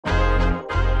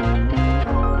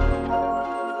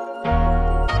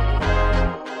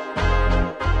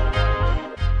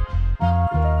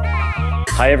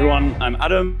Hi everyone, I'm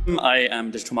Adam. I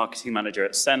am Digital Marketing Manager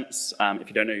at Sense. If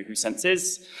you don't know who Sense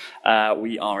is,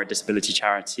 we are a disability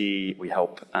charity. We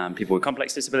help people with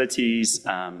complex disabilities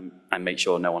and make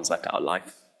sure no one's left out of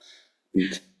life.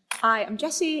 Hi, I'm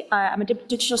Jessie. I'm a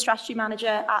Digital Strategy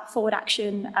Manager at Forward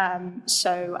Action.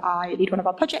 So I lead one of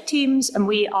our project teams, and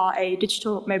we are a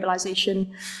digital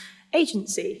mobilization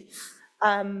agency.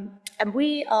 And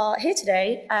we are here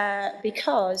today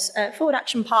because Forward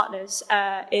Action Partners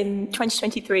in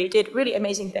 2023 did really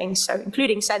amazing things, so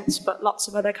including Sense, but lots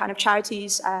of other kind of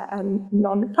charities and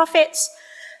non-profits.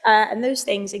 And those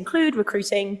things include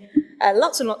recruiting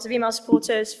lots and lots of email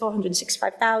supporters,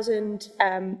 465,000,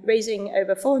 raising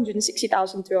over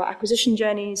 460,000 through our acquisition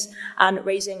journeys, and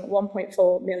raising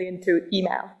 1.4 million through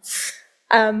email.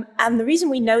 And the reason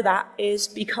we know that is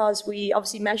because we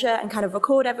obviously measure and kind of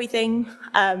record everything.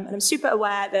 And I'm super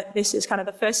aware that this is kind of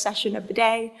the first session of the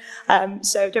day.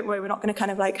 So don't worry, we're not going to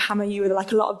kind of like hammer you with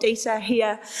like a lot of data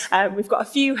here. We've got a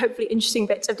few hopefully interesting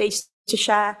bits of data to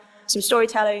share, some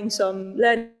storytelling, some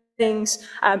learnings,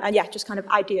 and yeah, just kind of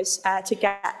ideas to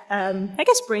get, I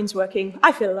guess, brains working.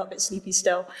 I feel a little bit sleepy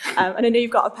still. And I know you've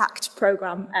got a packed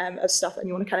program of stuff and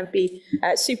you want to kind of be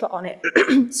super on it.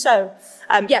 So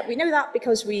yeah, we know that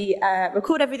because we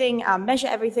record everything, measure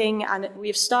everything, and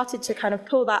we've started to kind of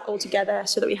pull that all together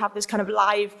so that we have this kind of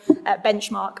live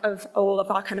benchmark of all of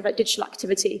our kind of like digital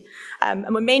activity.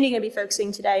 And we're mainly going to be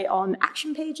focusing today on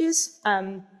action pages.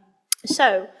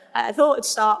 So I thought I'd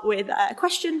start with a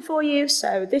question for you.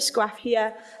 So this graph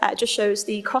here just shows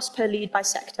the cost per lead by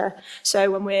sector. So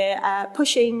when we're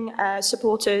pushing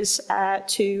supporters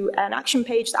to an action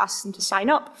page that asks them to sign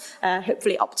up,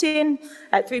 hopefully opt in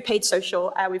through paid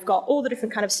social, we've got all the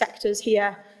different kind of sectors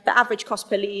here. The average cost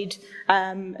per lead,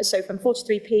 so from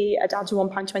 43p down to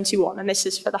 £1.21, and this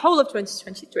is for the whole of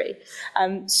 2023.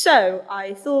 So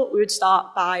I thought we would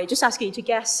start by just asking you to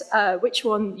guess which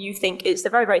one you think is the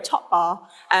very, very top bar,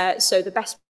 so the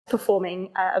best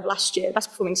performing of last year, best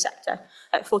performing sector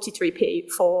at 43p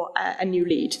for a new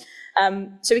lead.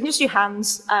 So we can just do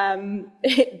hands.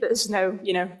 There's no,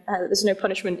 there's no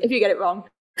punishment if you get it wrong.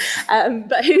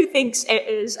 But who thinks it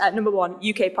is number one,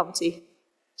 UK poverty?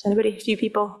 Anybody? A few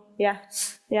people? Yeah.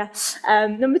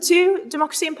 Number two,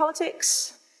 democracy and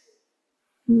politics.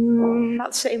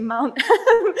 Not the same amount.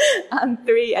 And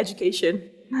three, education.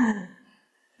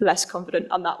 Less confident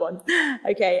on that one.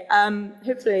 Okay.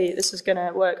 Hopefully this is going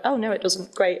to work. Oh, no, it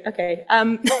doesn't. Great. Okay.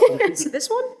 So this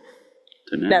one?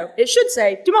 No, it should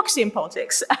say democracy and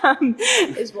politics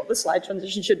is what the slide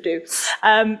transition should do.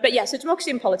 But yeah, so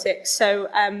democracy and politics. So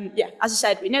yeah, as I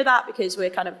said, we know that because we're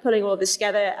kind of pulling all of this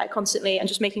together constantly and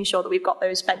just making sure that we've got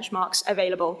those benchmarks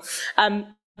available.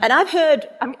 And I've heard,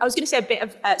 I was going to say a bit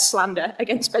of slander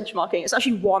against benchmarking. It's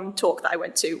actually one talk that I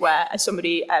went to where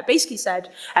somebody basically said,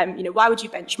 why would you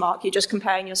benchmark? You're just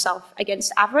comparing yourself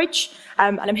against average.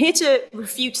 And I'm here to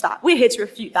refute that. We're here to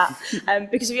refute that.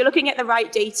 Because if you're looking at the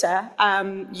right data,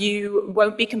 you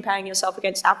won't be comparing yourself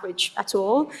against average at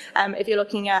all. If you're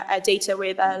looking at data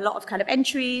with a lot of kind of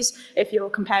entries, if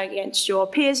you're comparing against your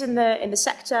peers in the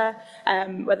sector,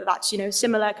 whether that's,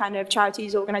 similar kind of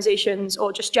charities, organizations,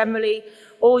 or just generally,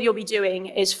 all you'll be doing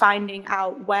is finding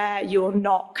out where you're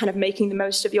not kind of making the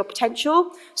most of your potential.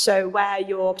 So where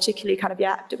you're particularly kind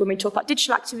of, when we talk about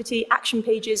digital activity, action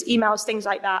pages, emails, things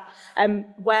like that,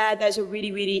 where there's a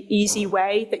really, really easy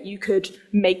way that you could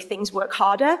make things work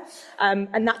harder.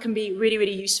 And that can be really,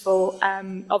 really useful,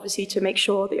 obviously, to make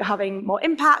sure that you're having more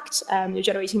impact, you're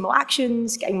generating more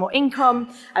actions, getting more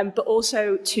income, but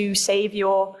also to save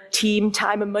your team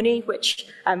time and money, which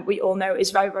we all know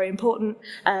is very, very important.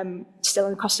 Still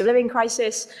in the cost of living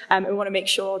crisis, and we want to make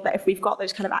sure that if we've got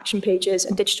those kind of action pages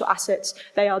and digital assets,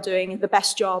 they are doing the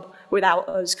best job without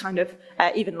us kind of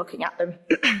even looking at them.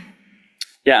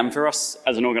 Yeah, and for us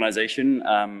as an organization,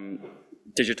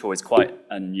 digital is quite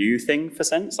a new thing for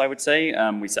Sense, I would say.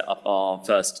 We set up our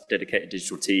first dedicated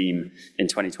digital team in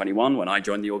 2021 when I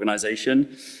joined the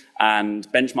organization, and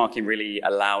benchmarking really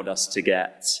allowed us to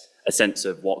get a sense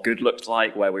of what good looked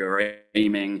like, where we were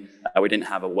aiming. We didn't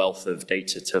have a wealth of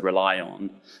data to rely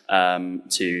on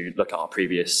to look at our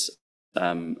previous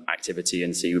activity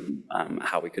and see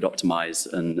how we could optimize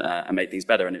and make things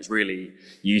better. And it's really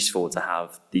useful to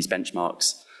have these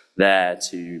benchmarks there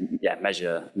to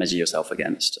measure yourself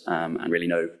against and really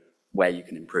know where you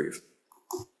can improve.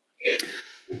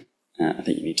 I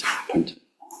think you need to point.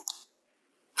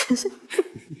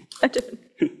 I don't.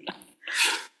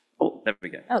 Oh, there we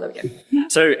go. Oh, there we go.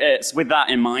 So it's with that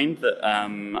in mind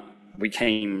that we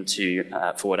came to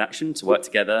Forward Action to work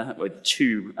together with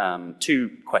two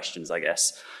questions, I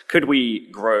guess. Could we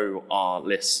grow our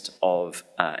list of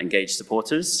engaged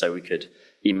supporters so we could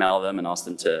email them and ask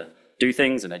them to do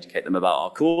things and educate them about our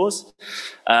cause.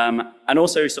 And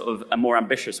also sort of a more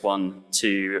ambitious one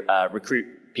to recruit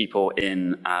people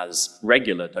in as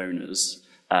regular donors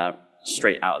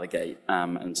straight out of the gate,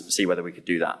 and see whether we could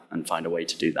do that and find a way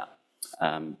to do that.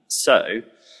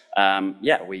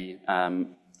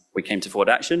 We came to Forward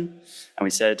Action and we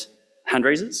said, hand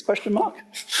raisers, question mark?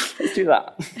 Let's do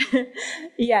that.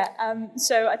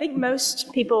 So I think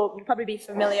most people will probably be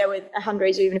familiar with a hand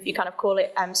raiser, even if you kind of call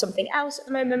it something else at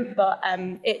the moment, but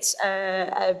it's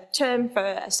a term for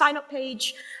a sign-up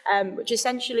page, which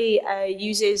essentially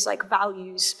uses like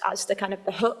values as the kind of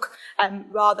the hook,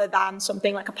 rather than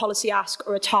something like a policy ask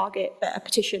or a target that a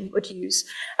petition would use.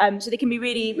 So they can be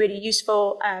really, really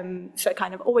useful for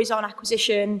kind of always-on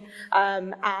acquisition,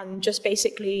 and just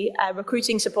basically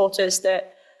recruiting supporters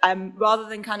that rather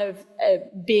than kind of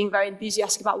being very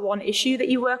enthusiastic about one issue that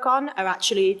you work on, are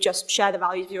actually just share the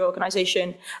values of your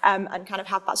organisation, and kind of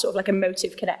have that sort of like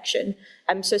emotive connection.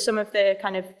 So some of the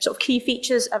kind of sort of key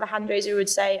features of a hand raiser would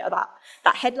say are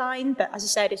that headline that, as I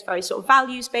said, is very sort of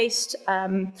values based,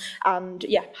 and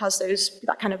has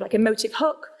that kind of like emotive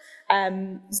hook.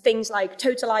 Things like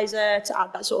totalizer to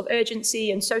add that sort of urgency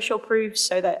and social proof,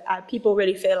 so that people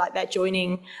really feel like they're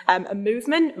joining a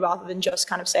movement rather than just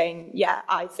kind of saying, yeah,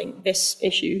 I think this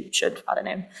issue should, I don't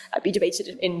know, be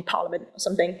debated in Parliament or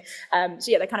something.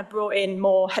 They're kind of brought in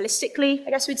more holistically, I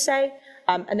guess we'd say.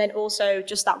 And then also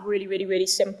just that really, really, really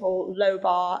simple low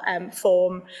bar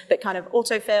form that kind of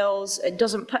autofills. It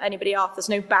doesn't put anybody off. There's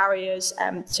no barriers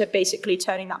to basically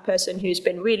turning that person who's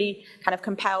been really kind of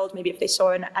compelled, maybe if they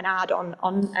saw an ad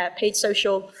on paid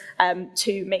social,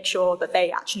 to make sure that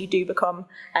they actually do become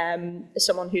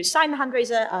someone who's signed the hand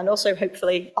raiser and also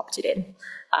hopefully opted in.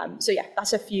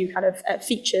 That's a few kind of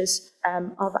features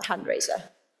of a hand raiser.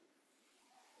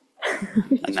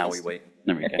 And now we wait.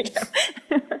 There we go.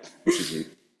 This is you.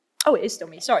 Oh, it is still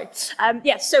me, sorry.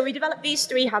 So we developed these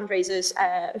 3 hand raisers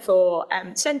for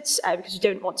Sense, because we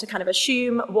don't want to kind of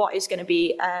assume what is going to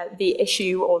be the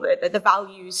issue or the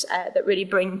values that really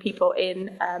bring people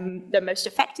in the most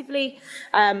effectively.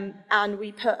 And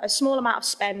we put a small amount of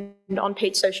spend on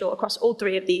paid social across all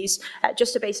 3 of these,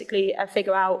 just to basically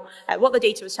figure out what the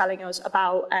data was telling us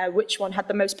about which one had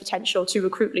the most potential to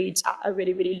recruit leads at a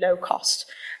really, really low cost.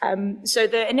 So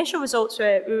the initial results we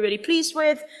were really pleased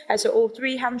with. So all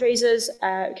 3 hand raisers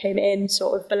came in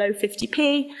sort of below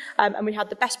 50p, and we had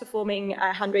the best performing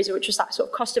hand raiser, which was that sort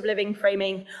of cost of living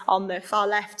framing on the far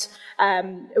left,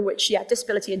 which,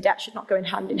 disability and debt should not go in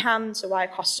hand. So why are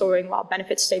costs soaring while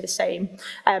benefits stay the same?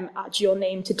 Add your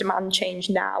name to demand change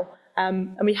now.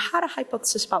 And we had a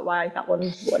hypothesis about why that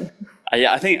one won.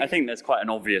 I think there's quite an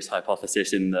obvious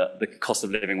hypothesis in that the cost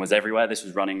of living was everywhere. This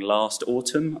was running last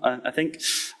autumn, I think.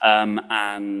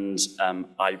 I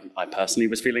personally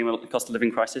was feeling the cost of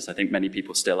living crisis. I think many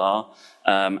people still are.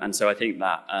 And so I think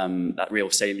that that real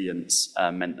salience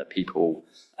meant that people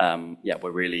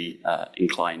were really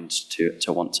inclined to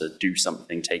want to do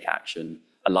something, take action,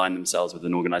 align themselves with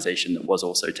an organisation that was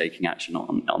also taking action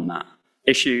on that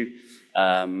issue.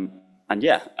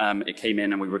 It came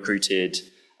in and we recruited,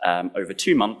 over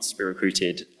 2 months, we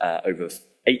recruited over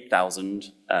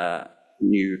 8,000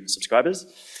 new subscribers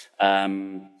at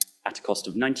a cost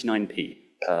of 99p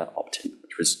per opt-in,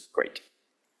 which was great.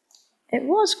 It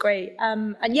was great.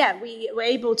 We were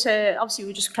able to, obviously we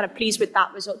were just kind of pleased with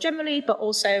that result generally, but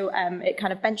also it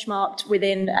kind of benchmarked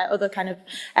within other kind of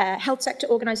health sector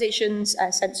organisations.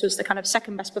 Sense was the kind of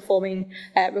second best performing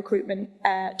recruitment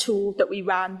tool that we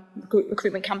ran,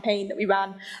 recruitment campaign that we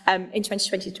ran in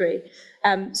 2023.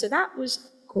 So that was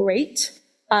great.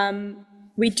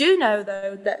 We do know,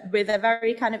 though, that with a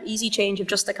very kind of easy change of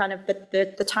just the kind of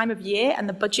the time of year and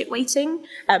the budget weighting,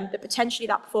 that potentially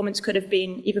that performance could have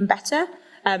been even better.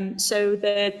 So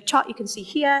the chart you can see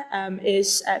here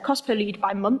is cost per lead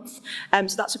by month.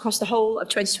 So that's across the whole of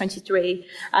 2023.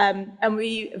 And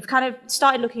we've kind of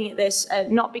started looking at this,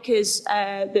 not because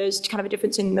there's kind of a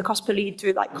difference in the cost per lead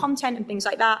through like content and things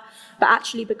like that, but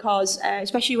actually because,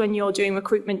 especially when you're doing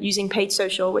recruitment using paid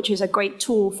social, which is a great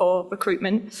tool for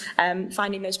recruitment,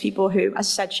 finding those people who, as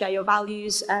I said, share your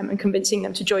values and convincing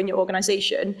them to join your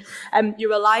organisation,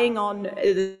 you're relying on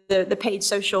the paid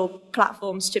social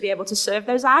platforms to be able to serve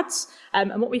those ads.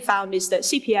 And what we found is that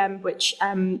CPM, which,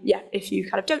 if you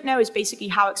kind of don't know, is basically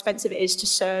how expensive it is to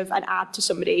serve an ad to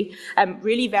somebody,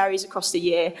 really varies across the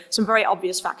year. Some very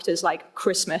obvious factors like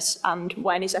Christmas and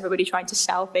when is everybody trying to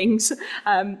sell things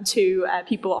to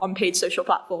people on paid social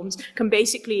platforms can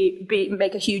basically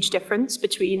make a huge difference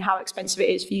between how expensive it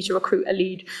is for you to recruit a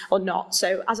lead or not.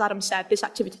 So as Adam said, this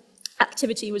activity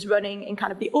activity was running in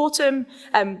kind of the autumn.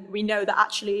 We know that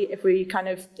actually if we kind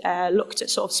of looked at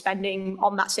sort of spending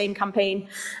on that same campaign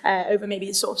over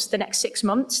maybe sort of the next 6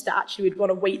 months, that actually we'd want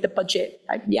to weight the budget,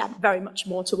 very much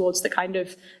more towards the kind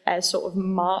of sort of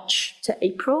March to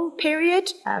April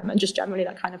period, and just generally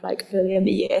that kind of like early in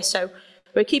the year. So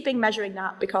we're measuring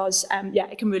that because,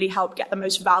 it can really help get the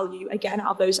most value, again,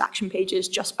 out of those action pages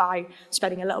just by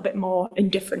spending a little bit more in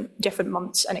different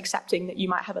months and accepting that you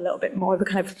might have a little bit more of a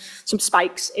kind of some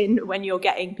spikes in when you're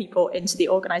getting people into the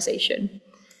organisation.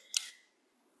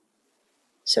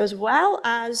 So as well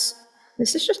as,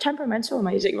 this is just temperamental, am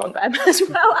I using wrong there? As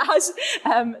well as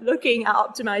looking at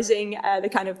optimizing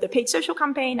the paid social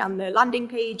campaign and the landing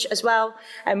page as well.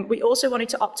 We also wanted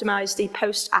to optimize the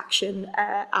post-action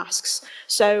asks.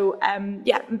 So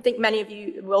I think many of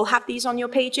you will have these on your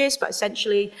pages, but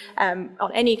essentially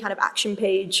on any kind of action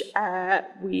page,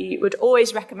 we would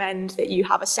always recommend that you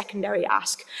have a secondary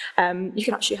ask. You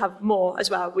can actually have more as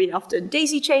well. We often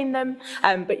daisy chain them,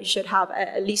 but you should have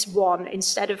at least one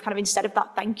instead of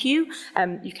that thank you.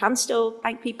 You can still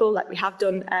thank people like we have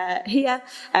done here,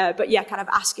 but kind of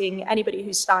asking anybody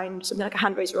who's signed something like a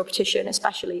hand raise or a petition,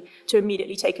 especially, to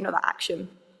immediately take another action.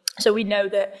 So we know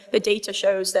that the data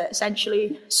shows that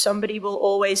essentially somebody will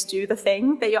always do the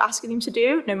thing that you're asking them to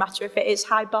do, no matter if it is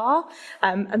high bar.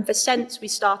 And for Sense, we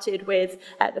started with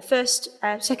the first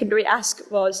secondary ask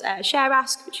was a share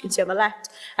ask, which you can see on the left.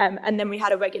 And then we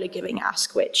had a regular giving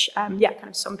ask, which, kind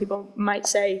of some people might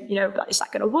say, is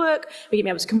that going to work? We can be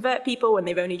able to convert people when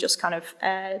they've only just kind of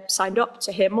signed up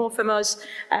to hear more from us.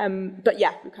 But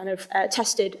we kind of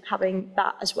tested having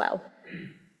that as well.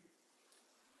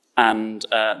 And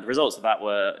the results of that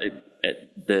were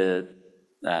the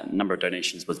number of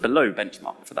donations was below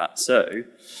benchmark for that. So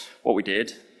what we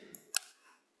did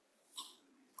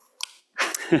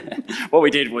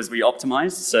was we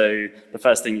optimized. So the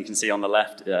first thing you can see on the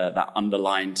left, that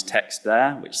underlined text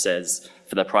there, which says,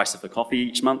 for the price of a coffee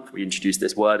each month, we introduced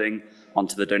this wording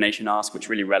onto the donation ask, which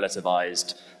really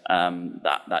relativized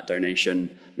that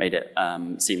donation, made it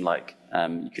seem like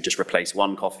you could just replace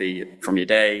one coffee from your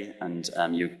day and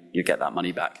you get that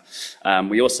money back.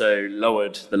 We also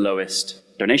lowered the lowest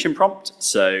donation prompt.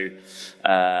 So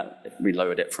we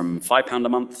lowered it from £5 a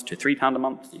month to £3 a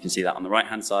month. You can see that on the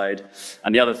right-hand side.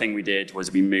 And the other thing we did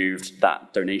was we moved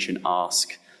that donation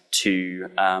ask to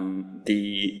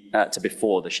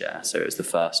before the share. So it was the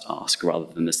first ask rather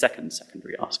than the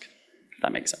secondary ask. If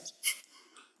that makes sense.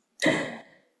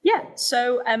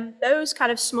 So those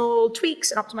kind of small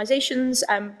tweaks and optimizations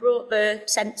brought the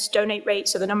Sense donate rate,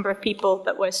 so the number of people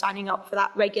that were signing up for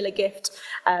that regular gift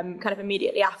kind of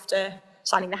immediately after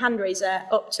signing the hand raiser,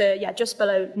 up to just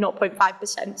below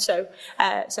 0.5%. So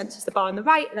Sense is the bar on the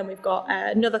right, and then we've got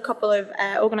another couple of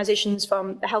organisations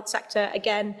from the health sector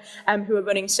again who are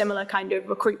running similar kind of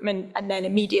recruitment and then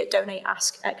immediate donate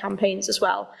ask campaigns as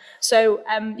well. So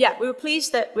we were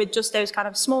pleased that with just those kind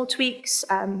of small tweaks,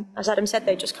 as Adam said,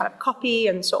 they just kind of copy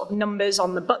and sort of numbers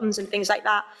on the buttons and things like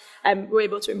that. We're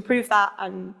able to improve that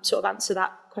and sort of answer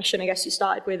that question I guess you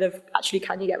started with of actually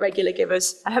can you get regular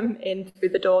givers in through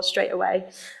the door straight away.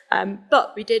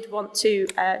 But we did want to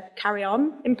carry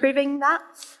on improving that.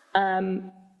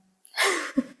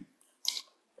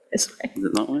 This way. Is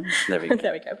it that way? There we go.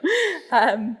 There we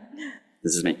go.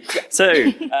 This is me. So,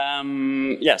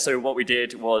 so what we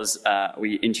did was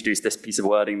we introduced this piece of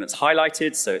wording that's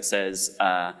highlighted. So it says,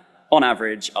 on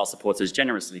average, our supporters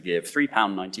generously give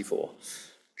 £3.94.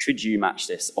 Could you match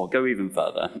this or go even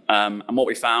further? And what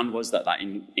we found was that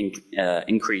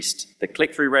increased the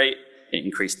click-through rate, it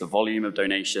increased the volume of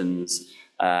donations,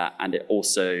 and it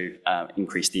also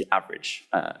increased the average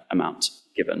amount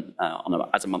given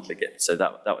as a monthly gift. So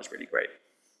that was really great.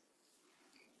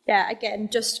 Again,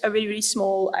 just a really, really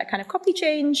small kind of copy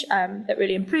change that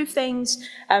really improved things.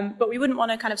 But we wouldn't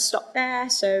want to kind of stop there.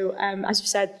 So as you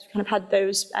said, kind of had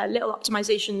those little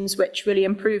optimizations which really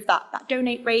improved that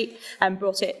donate rate and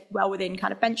brought it well within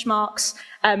kind of benchmarks.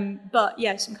 But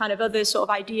some kind of other sort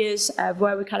of ideas of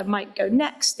where we kind of might go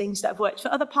next, things that have worked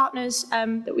for other partners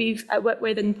that we've worked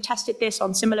with and tested this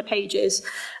on similar pages.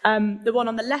 The one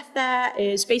on the left there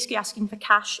is basically asking for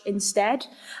cash instead.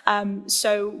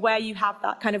 So where you have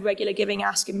that kind of regular giving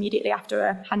ask immediately after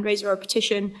a hand raiser or a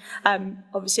petition,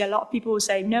 obviously a lot of people will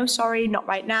say, no, sorry, not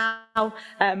right now.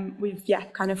 We've,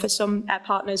 kind of for some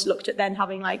partners looked at then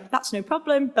having like, that's no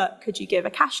problem, but could you give a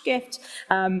cash gift?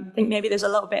 I think maybe there's a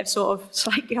little bit of sort of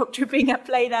slight guilt tripping at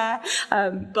play there,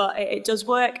 but it does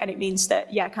work, and it means that,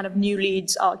 kind of new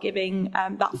leads are giving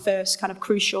that first kind of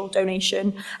crucial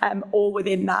donation all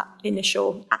within that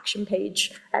initial action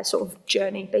page sort of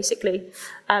journey, basically.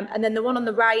 And then the one on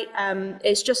the right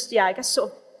is just, I guess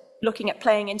sort of looking at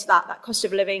playing into that cost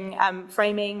of living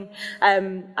framing.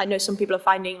 I know some people are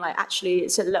finding like actually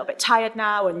it's a little bit tired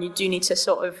now, and you do need to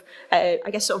sort of,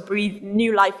 sort of breathe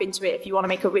new life into it if you want to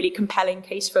make a really compelling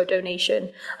case for a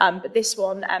donation. But this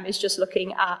one is just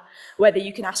looking at whether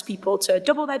you can ask people to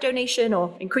double their donation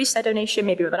or increase their donation,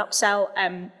 maybe with an upsell,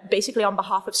 basically on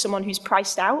behalf of someone who's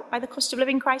priced out by the cost of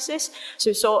living crisis.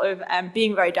 So sort of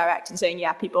being very direct and saying,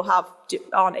 yeah, people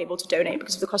aren't able to donate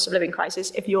because of the cost of living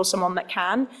crisis. If you're someone that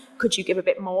can, could you give a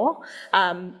bit more?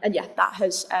 And yeah, that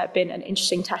has been an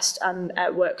interesting test and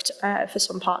worked for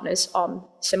some partners on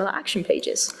similar action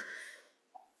pages.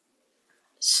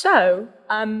 So,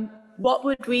 what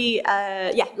would we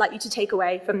like you to take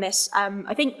away from this?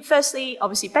 I think firstly,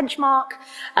 obviously benchmark.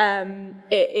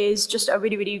 It is just a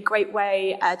really, really great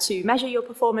way to measure your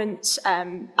performance.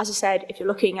 As I said, if you're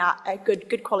looking at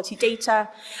good quality data,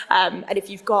 and if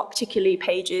you've got particularly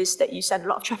pages that you send a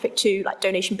lot of traffic to, like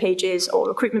donation pages or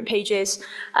recruitment pages,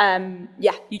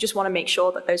 you just want to make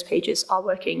sure that those pages are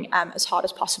working as hard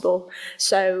as possible.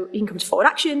 So you can come to Forward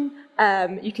Action.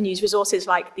 You can use resources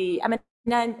like the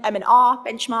M&R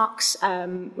benchmarks,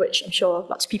 which I'm sure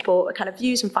lots of people kind of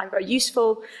use and find very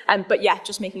useful. But yeah,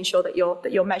 just making sure that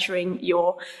you're measuring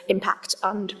your impact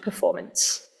and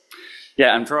performance.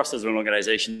 Yeah, and for us as an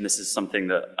organisation, this is something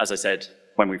that, as I said,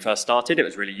 when we first started, it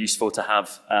was really useful to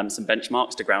have some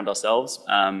benchmarks to ground ourselves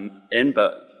in.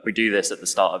 But we do this at the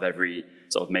start of every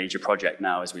sort of major project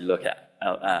now, as we look at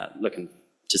looking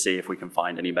to see if we can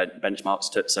find any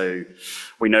benchmarks so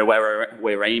we know where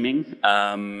we're aiming.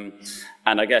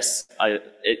 And I guess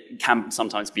it can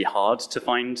sometimes be hard to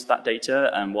find that data.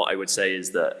 And what I would say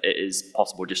is that it is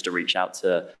possible just to reach out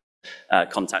to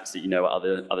contacts that you know at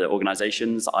other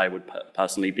organizations. I would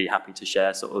personally be happy to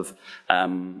share sort of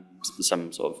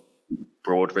some sort of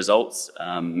broad results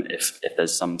if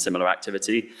there's some similar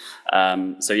activity.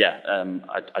 I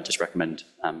just recommend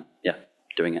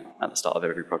doing it at the start of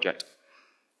every project.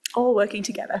 All working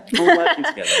together. All working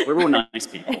together. We're all nice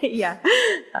people. Yeah,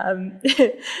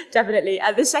 definitely.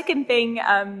 The second thing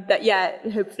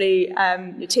hopefully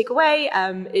you take away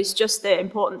is just the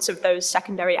importance of those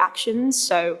secondary actions.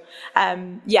 So,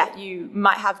 you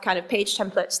might have kind of page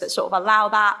templates that sort of allow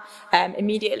that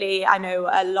immediately. I know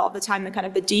a lot of the time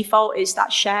the default is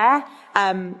that share.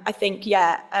 I think,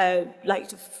 like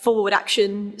the Forward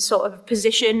Action sort of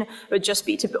position would just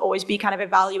be to always be kind of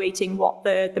evaluating what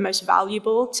the most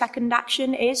valuable second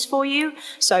action is for you.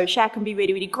 So share can be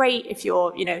really, really great if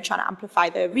you're, trying to amplify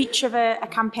the reach of a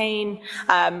campaign,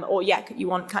 you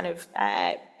want kind of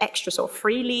extra sort of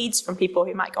free leads from people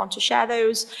who might go on to share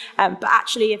those. But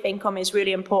actually, if income is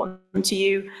really important to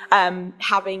you,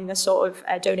 having the sort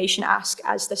of donation ask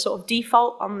as the sort of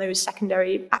default on those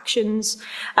secondary actions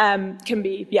can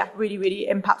be, really, really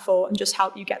impactful and just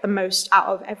help you get the most out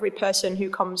of every person who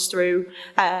comes through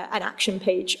an action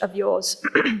page of yours.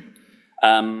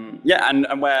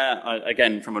 And where,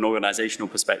 again, from an organizational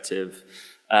perspective,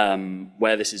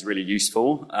 where this is really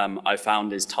useful, I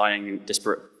found is tying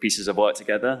disparate pieces of work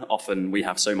together. Often we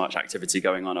have so much activity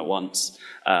going on at once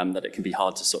that it can be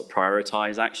hard to sort of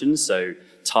prioritize actions. So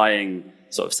tying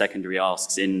sort of secondary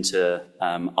asks into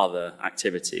other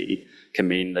activity can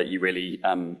mean that you really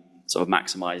sort of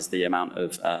maximize the amount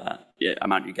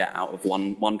you get out of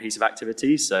one piece of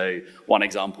activity. So one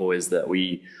example is that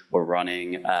we were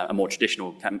running a more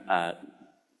traditional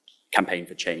campaign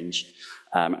for change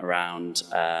around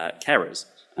carers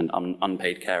and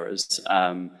unpaid carers.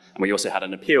 And we also had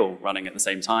an appeal running at the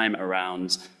same time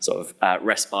around sort of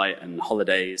respite and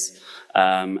holidays.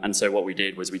 And so what we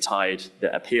did was we tied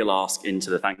the appeal ask into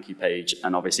the thank you page,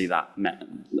 and obviously that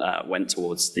went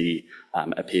towards the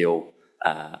appeal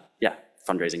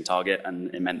fundraising target,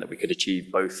 and it meant that we could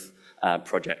achieve both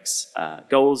projects'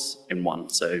 goals in one.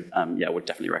 So I would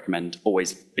definitely recommend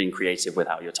always being creative with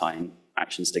how you're tying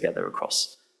actions together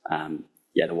across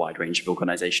the wide range of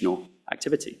organizational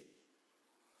activity.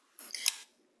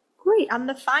 Great. And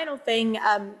the final thing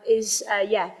is,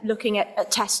 looking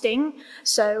at testing.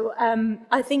 So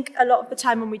I think a lot of the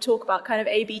time when we talk about kind of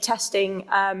A/B testing,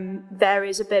 there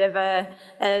is a bit of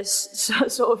a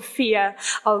sort of fear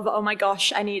of, oh my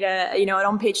gosh, I need an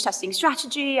on-page testing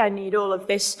strategy. I need all of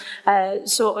this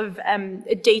sort of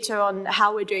data on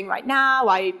how we're doing right now.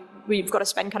 We've got to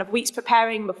spend kind of weeks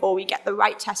preparing before we get the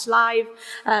right test live.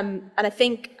 And I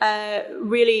think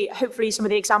really, hopefully some of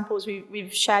the examples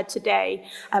we've shared today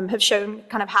have shown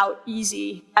kind of how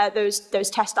easy those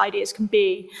test ideas can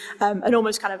be, and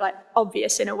almost kind of like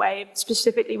obvious in a way,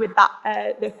 specifically with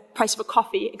that the price of a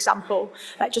coffee example,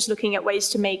 just looking at ways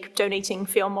to make donating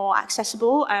feel more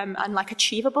accessible and like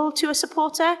achievable to a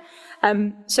supporter.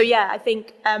 I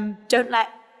think don't let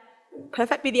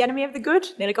perfect be the enemy of the good.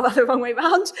 Nearly got that the wrong way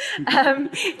around.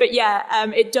 But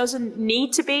yeah, it doesn't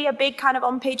need to be a big kind of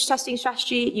on-page testing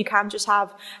strategy. You can just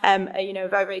have a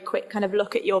very, very quick kind of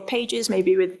look at your pages,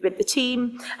 maybe with the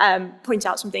team, point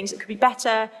out some things that could be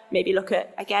better, maybe look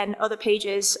at, again, other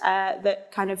pages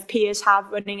that kind of peers have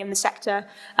running in the sector,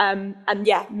 and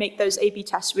yeah, make those A/B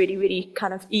tests really, really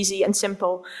kind of easy and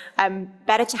simple.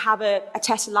 Better to have a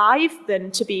test live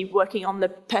than to be working on the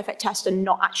perfect test and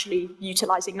not actually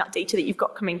utilizing that data that you've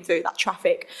got coming through, that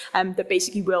traffic that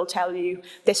basically will tell you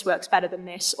this works better than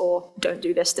this, or don't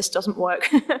do this, this doesn't work.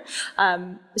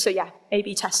 So yeah,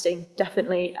 A/B testing,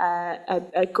 definitely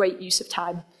a great use of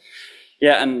time.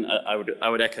 Yeah, and I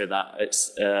would echo that.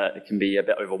 It can be a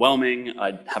bit overwhelming.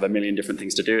 I have a million different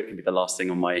things to do. It can be the last thing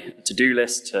on my to-do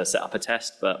list to set up a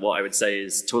test. But what I would say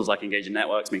is tools like Engaging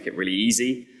Networks make it really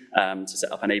easy to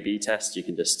set up an A/B test. You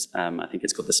can just, I think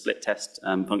it's called the split test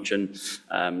function.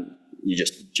 You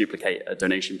just duplicate a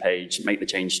donation page, make the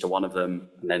change to one of them,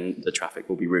 and then the traffic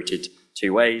will be routed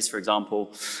 2 ways, for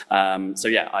example. So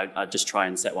yeah, I just try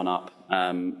and set one up,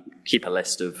 keep a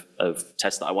list of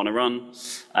tests that I want to run,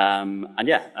 and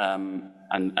yeah,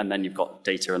 and then you've got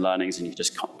data and learnings, and you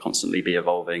just constantly be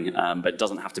evolving. But it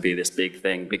doesn't have to be this big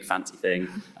thing, big fancy thing,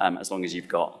 as long as you've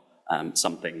got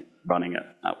something running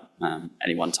at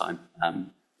any one time.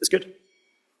 It's good.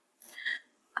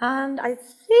 And I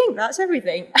think that's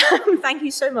everything. Thank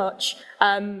you so much.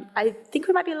 I think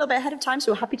we might be a little bit ahead of time,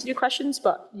 so we're happy to do questions,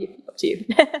 but up to you.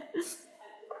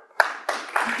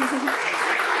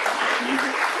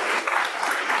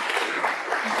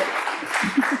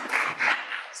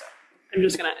 I'm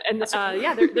just going to, and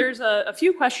yeah, there's a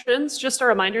few questions. Just a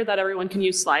reminder that everyone can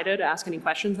use Slido to ask any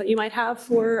questions that you might have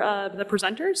for the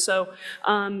presenters. So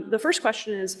the first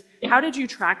question is, how did you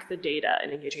track the data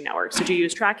in Engaging Networks? Did you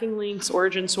use tracking links,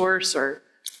 origin source, or?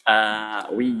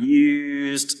 We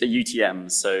used a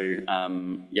UTM. So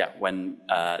yeah, when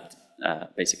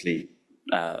basically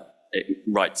it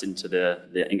writes into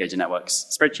the Engaging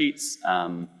Networks spreadsheets,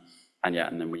 and yeah,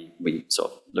 and then we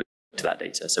sort of looked to that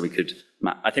data. So we could,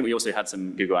 I think we also had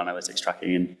some Google Analytics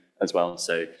tracking in as well.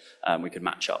 So we could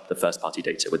match up the first party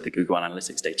data with the Google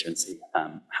Analytics data and see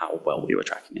how well we were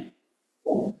tracking it.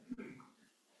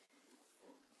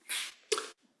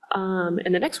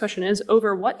 And the next question is,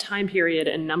 over what time period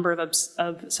and number of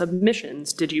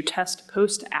submissions did you test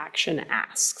post-action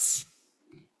asks?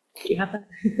 Do you have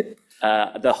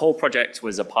that? The whole project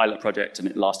was a pilot project, and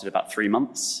it lasted about 3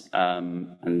 months.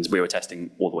 And we were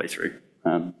testing all the way through,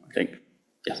 I think.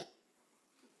 Yeah.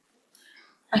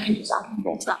 I can just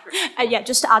add to that. Yeah,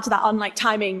 just to add to that on like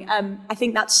timing, I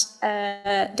think that's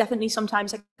definitely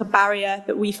sometimes like a barrier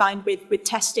that we find with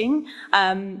testing,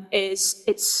 is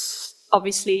it's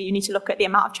obviously you need to look at the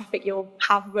amount of traffic you'll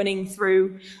have running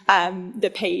through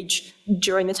the page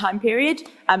during the time period.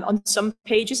 On some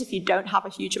pages, if you don't have a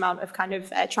huge amount of kind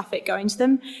of traffic going to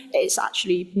them, it's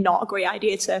actually not a great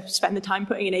idea to spend the time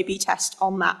putting an A/B test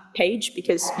on that page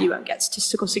because you won't get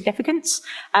statistical significance.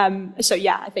 So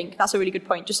yeah, I think that's a really good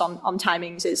point just on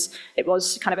timings. Is it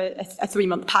was kind of a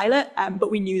 3-month pilot,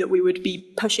 but we knew that we would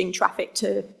be pushing traffic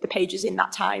to the pages in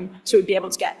that time, so we'd be able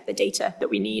to get the data that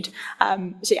we need.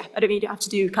 So yeah, I don't mean you have to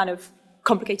do kind of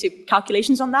complicated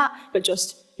calculations on that, but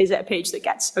just is it a page that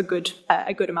gets a good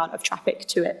amount of traffic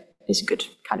to it is a good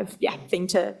kind of thing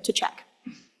to check.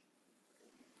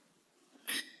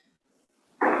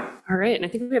 All right, and I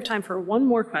think we have time for one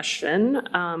more question.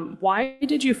 Why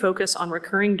did you focus on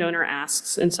recurring donor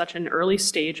asks in such an early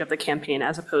stage of the campaign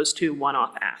as opposed to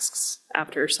one-off asks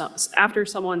after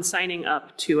someone signing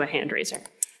up to a hand raiser?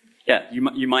 Yeah,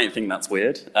 you might think that's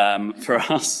weird. For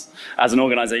us, as an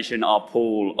organization, our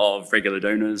pool of regular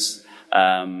donors,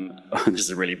 this is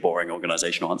a really boring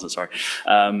organizational answer, sorry.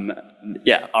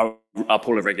 Yeah, our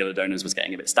pool of regular donors was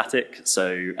getting a bit static,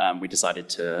 so we decided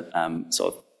to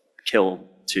sort of kill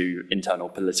 2 internal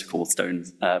political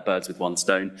birds with 1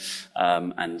 stone,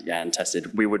 and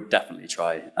tested. We would definitely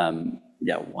try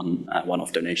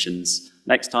one-off donations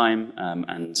next time,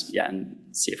 and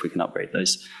see if we can upgrade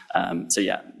those. So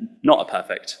yeah, not a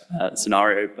perfect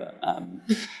scenario, but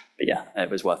yeah, it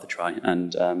was worth a try,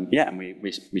 and and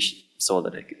we saw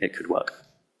that it could work.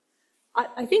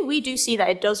 I think we do see that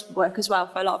it does work as well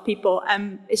for a lot of people,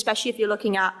 especially if you're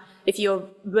looking at if you're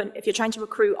trying to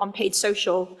recruit on paid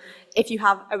social, if you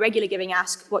have a regular giving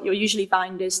ask, what you'll usually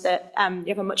find is that you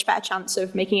have a much better chance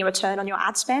of making a return on your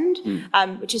ad spend,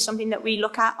 which is something that we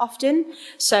look at often.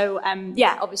 So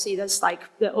yeah, obviously there's like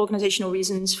the organizational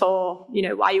reasons for, you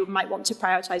know, why you might want to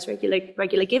prioritize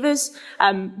regular givers.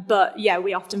 But yeah,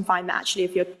 we often find that actually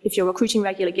if you're recruiting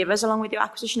regular givers along with your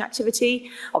acquisition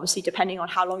activity, obviously depending on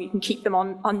how long you can keep them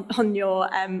on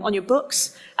your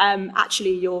books,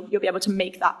 actually you'll be able to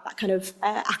make that kind of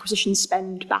acquisition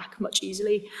spend back much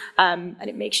easily. And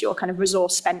it makes your kind of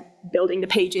resource spent building the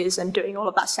pages and doing all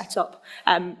of that setup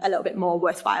a little bit more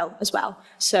worthwhile as well.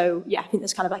 So yeah, I think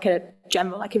there's kind of like a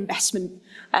general like investment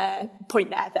point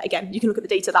there that again, you can look at the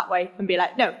data that way and be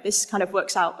like, no, this kind of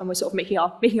works out and we're sort of making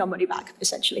our money back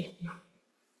essentially.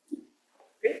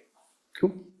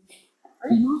 Cool.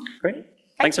 Great.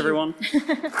 Thanks everyone.